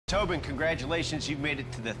Tobin, congratulations. You've made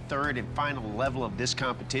it to the third and final level of this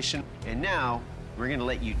competition. And now we're going to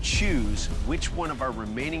let you choose which one of our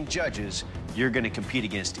remaining judges you're going to compete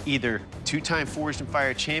against. Either two-time Forged and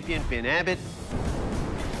Fire champion Ben Abbott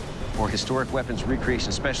or historic weapons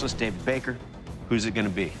recreation specialist David Baker. Who's it going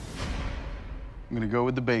to be? I'm going to go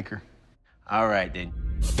with the Baker. All right, then.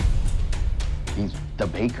 He's the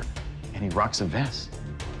Baker, and he rocks a vest.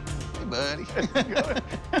 Hey, buddy.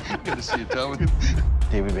 Good to see you, Tobin.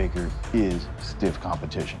 David Baker is stiff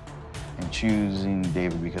competition. I'm choosing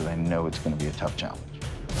David because I know it's going to be a tough challenge.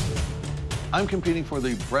 I'm competing for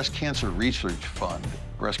the Breast Cancer Research Fund.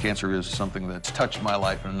 Breast cancer is something that's touched my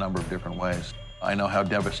life in a number of different ways. I know how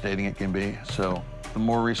devastating it can be, so the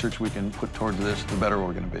more research we can put towards this, the better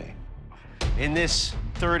we're going to be. In this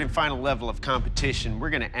third and final level of competition, we're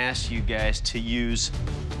going to ask you guys to use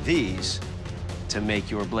these to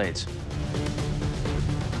make your blades.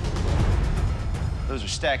 Those are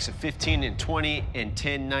stacks of 15 and 20 and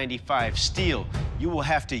 1095 steel. You will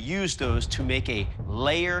have to use those to make a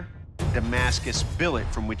layer Damascus billet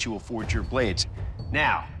from which you will forge your blades.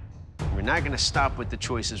 Now, we're not going to stop with the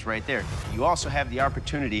choices right there. You also have the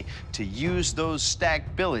opportunity to use those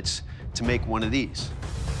stacked billets to make one of these.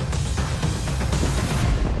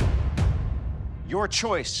 Your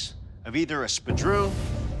choice of either a spadroon,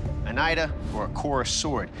 an Ida, or a chorus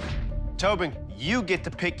sword. Tobin, you get to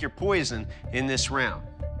pick your poison in this round.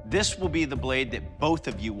 This will be the blade that both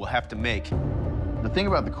of you will have to make. The thing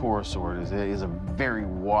about the Chorus sword is it is a very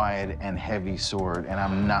wide and heavy sword, and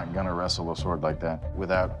I'm not gonna wrestle a sword like that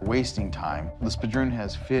without wasting time. The Spadroon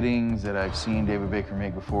has fittings that I've seen David Baker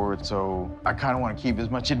make before, so I kind of want to keep as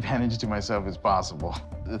much advantage to myself as possible.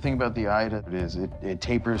 The thing about the Ida is it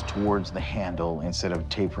tapers towards the handle instead of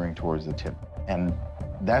tapering towards the tip, and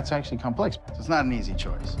that's actually complex. So it's not an easy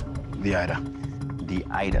choice. The Ida. The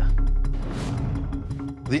Ida.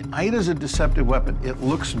 The Ida is a deceptive weapon. It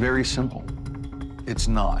looks very simple. It's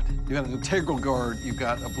not. You've got an integral guard. You've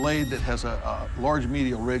got a blade that has a large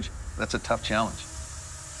medial ridge. That's a tough challenge.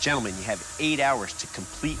 Gentlemen, you have 8 hours to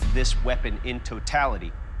complete this weapon in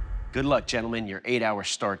totality. Good luck, gentlemen. Your 8 hours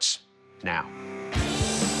starts now.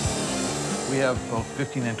 We have both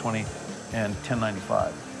 15 and 20 and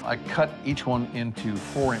 1095. I cut each one into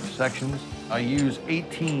 4-inch sections. I use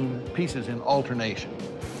 18 pieces in alternation.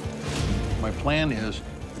 My plan is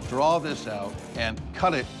to draw this out and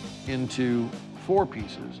cut it into 4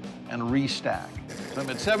 pieces and restack. So I'm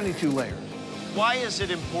at 72 layers. Why is it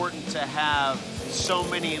important to have so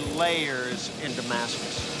many layers in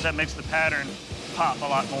Damascus? That makes the pattern pop a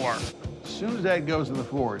lot more. As soon as that goes in the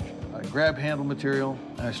forge, I grab handle material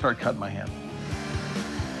and I start cutting my hand.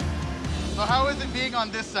 So how is it being on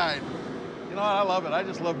this side? You know what? I love it. I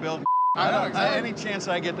just love building. I know, exactly. Any chance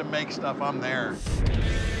I get to make stuff, I'm there.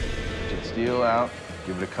 Take steel out,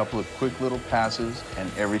 give it a couple of quick little passes, and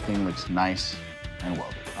everything looks nice and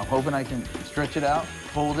welded. I'm hoping I can stretch it out,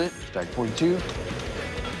 fold it, stack 42. The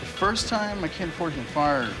first time I came to Forged and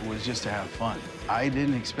Fire was just to have fun. I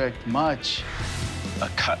didn't expect much. A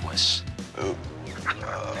cutlass. Ooh.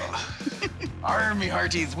 Army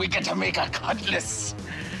hearties, we get to make a cutlass.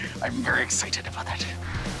 I'm very excited about that.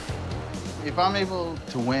 If I'm able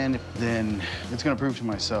to win, then it's gonna prove to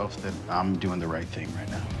myself that I'm doing the right thing right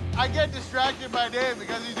now. I get distracted by Dave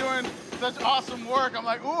because he's doing such awesome work. I'm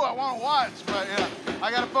like, ooh, I want to watch, but yeah,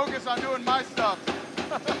 I got to focus on doing my stuff.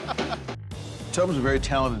 Tobin's a very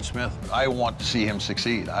talented smith. I want to see him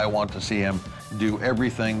succeed. I want to see him do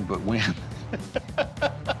everything but win.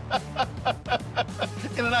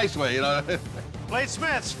 In a nice way, you know.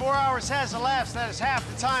 Bladesmiths, 4 hours has elapsed. That is half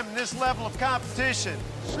the time in this level of competition.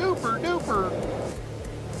 Super duper.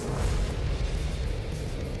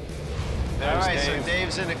 All right, so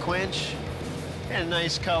Dave's in a quench. Got a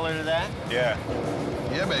nice color to that. Yeah.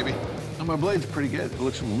 Yeah, baby. And my blade's pretty good. It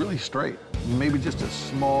looks really straight. Maybe just a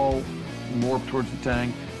small warp towards the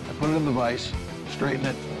tang. I put it in the vise, straighten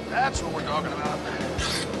it. That's what we're talking about.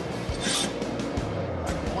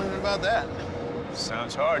 I'm complaining about that.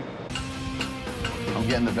 Sounds hard. I'm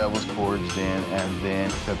getting the bevels forged in, and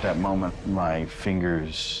then at that moment, my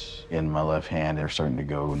fingers in my left hand are starting to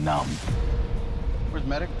go numb. Where's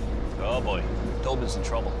Medic? Oh, boy. Tobin's in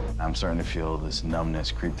trouble. I'm starting to feel this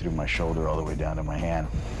numbness creep through my shoulder all the way down to my hand.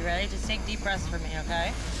 You ready? Just take deep breaths for me,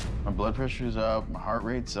 okay? My blood pressure's up, my heart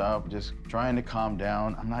rate's up, just trying to calm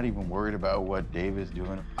down. I'm not even worried about what Dave is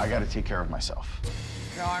doing. I gotta take care of myself.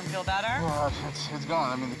 Your arm feel better? It's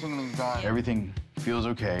gone. I mean, the tingling's gone. Everything feels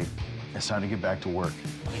okay. It's time to get back to work.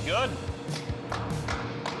 You good?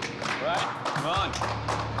 Right, come on.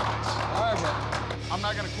 All right, man. I'm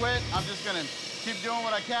not gonna quit. I'm just gonna keep doing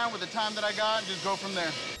what I can with the time that I got and just go from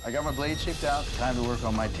there. I got my blade shaped out. Time to work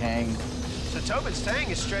on my tang. So Tobin's tang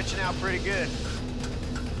is stretching out pretty good.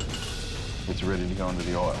 It's ready to go into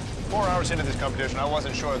the oil. 4 hours into this competition, I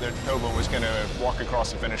wasn't sure that Tobin was going to walk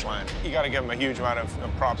across the finish line. You got to give him a huge amount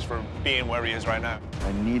of props for being where he is right now.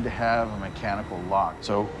 I need to have a mechanical lock.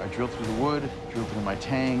 So I drill through the wood, drill through my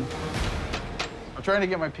tang. I'm trying to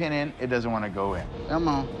get my pin in. It doesn't want to go in. Come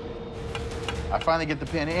on. I finally get the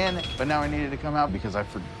pin in, but now I need it to come out because I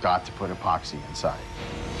forgot to put epoxy inside.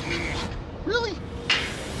 Really?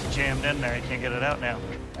 It's jammed in there. You can't get it out now.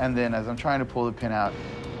 And then as I'm trying to pull the pin out,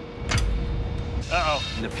 Uh-oh.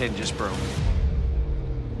 And the pin just broke.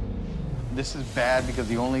 this is bad because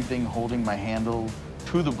the only thing holding my handle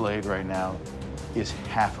to the blade right now is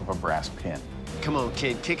half of a brass pin. Come on,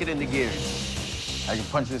 kid, kick it into gear. I can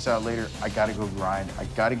punch this out later. I gotta go grind. I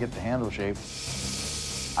gotta get the handle shape.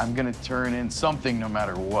 I'm gonna turn in something no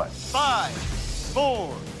matter what. 5,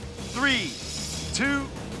 4, 3, 2,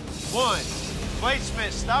 1.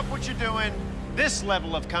 Bladesmiths, stop what you're doing. This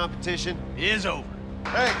level of competition is over.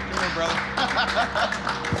 Hey, come here, brother.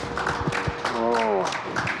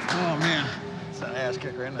 Oh, man. It's an ass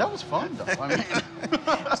kick right now. That was fun, though. I mean,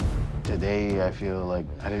 today I feel like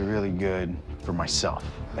I did really good for myself.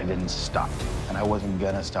 I didn't stop, and I wasn't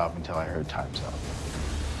gonna stop until I heard time's up.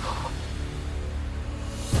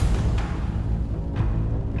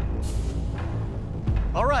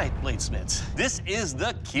 All right, bladesmiths, this is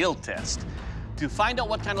the kill test. To find out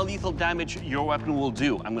what kind of lethal damage your weapon will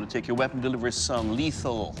do, I'm going to take your weapon, deliver some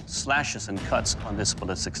lethal slashes and cuts on this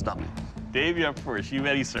ballistics dummy. Dave, you're up first. You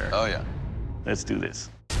ready, sir? Oh, yeah. Let's do this.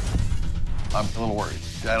 I'm a little worried.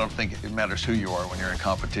 I don't think it matters who you are when you're in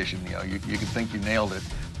competition. You know, you can think you nailed it,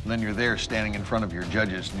 and then you're there standing in front of your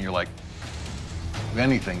judges, and you're like, if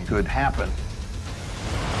anything could happen.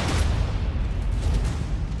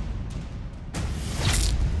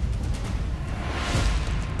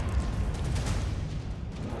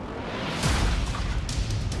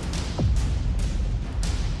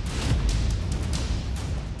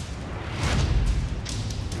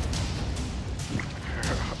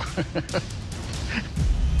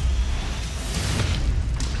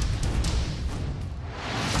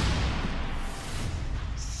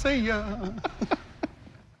 See ya.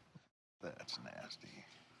 That's nasty.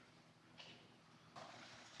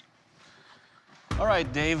 All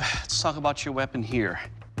right, Dave, let's talk about your weapon here.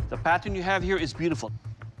 The pattern you have here is beautiful.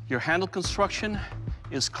 Your handle construction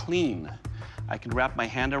is clean. I can wrap my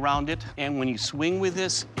hand around it, and when you swing with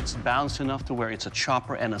this, it's balanced enough to where it's a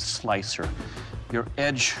chopper and a slicer. Your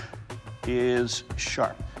edge is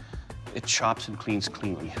sharp. It chops and cleans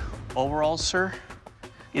cleanly. Overall, sir,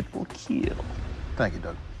 it will kill. Thank you,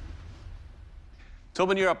 Doug.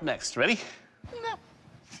 Tobin, you're up next. Ready?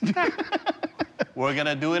 No. We're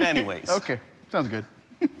gonna do it anyways. Okay, sounds good.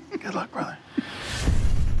 Good luck, brother.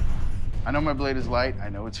 I know my blade is light. I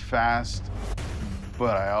know it's fast.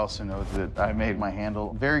 But I also know that I made my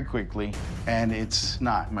handle very quickly, and it's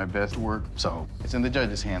not my best work, so it's in the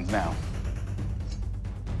judges' hands now.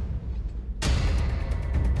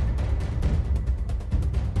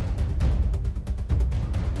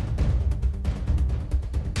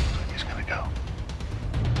 He's gonna go.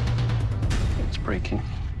 It's breaking.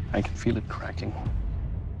 I can feel it cracking.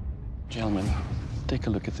 Gentlemen, take a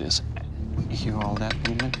look at this. You hear all that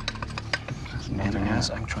movement? And as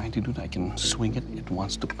I'm trying to do that, I can swing it. It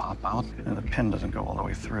wants to pop out. And the pin doesn't go all the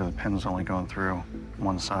way through. The pin's only going through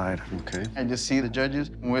one side. Okay. I just see the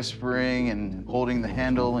judges whispering and holding the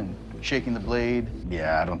handle and shaking the blade.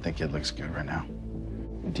 Yeah, I don't think it looks good right now.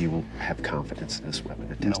 Do you have confidence in this weapon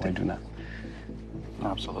to No, test I it? do not.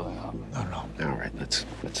 Absolutely not. All right, let's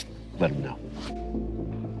let him know.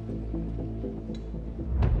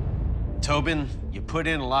 Tobin, you put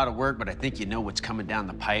in a lot of work, but I think you know what's coming down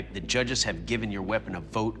the pipe. The judges have given your weapon a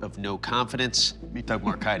vote of no confidence. Doug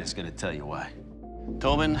Markite is going to tell you why.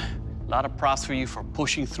 Tobin, a lot of props for you for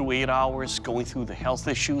pushing through 8 hours, going through the health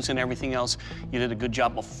issues and everything else. You did a good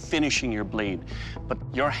job of finishing your blade. But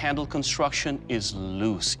your handle construction is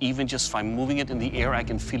loose. Even just by moving it in the air, I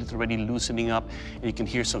can feel it already loosening up, and you can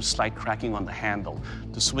hear some slight cracking on the handle.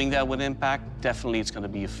 To swing that with impact, definitely it's going to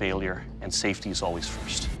be a failure, and safety is always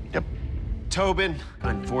first. Yep. Tobin,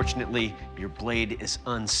 unfortunately, your blade is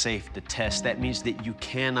unsafe to test. That means that you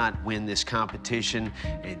cannot win this competition.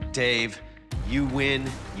 And Dave, you win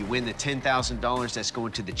the $10,000 that's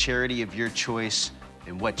going to the charity of your choice.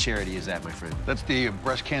 And what charity is that, my friend? That's the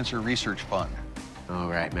Breast Cancer Research Fund. All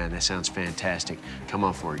right, man, that sounds fantastic. Come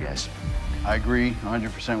on forward, guys. I agree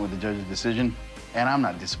 100% with the judge's decision, and I'm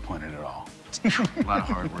not disappointed at all. A lot of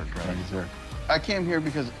hard work, brother. Thank you, sir. I came here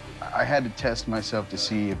because I had to test myself to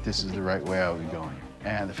see if this is the right way I was going.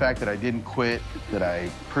 And the fact that I didn't quit, that I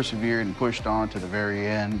persevered and pushed on to the very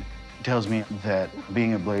end, tells me that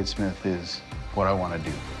being a bladesmith is what I want to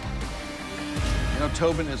do. You know,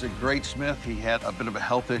 Tobin is a great smith. He had a bit of a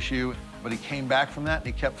health issue, but he came back from that and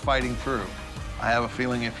he kept fighting through. I have a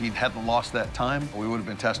feeling if he hadn't lost that time, we would have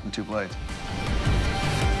been testing 2 blades.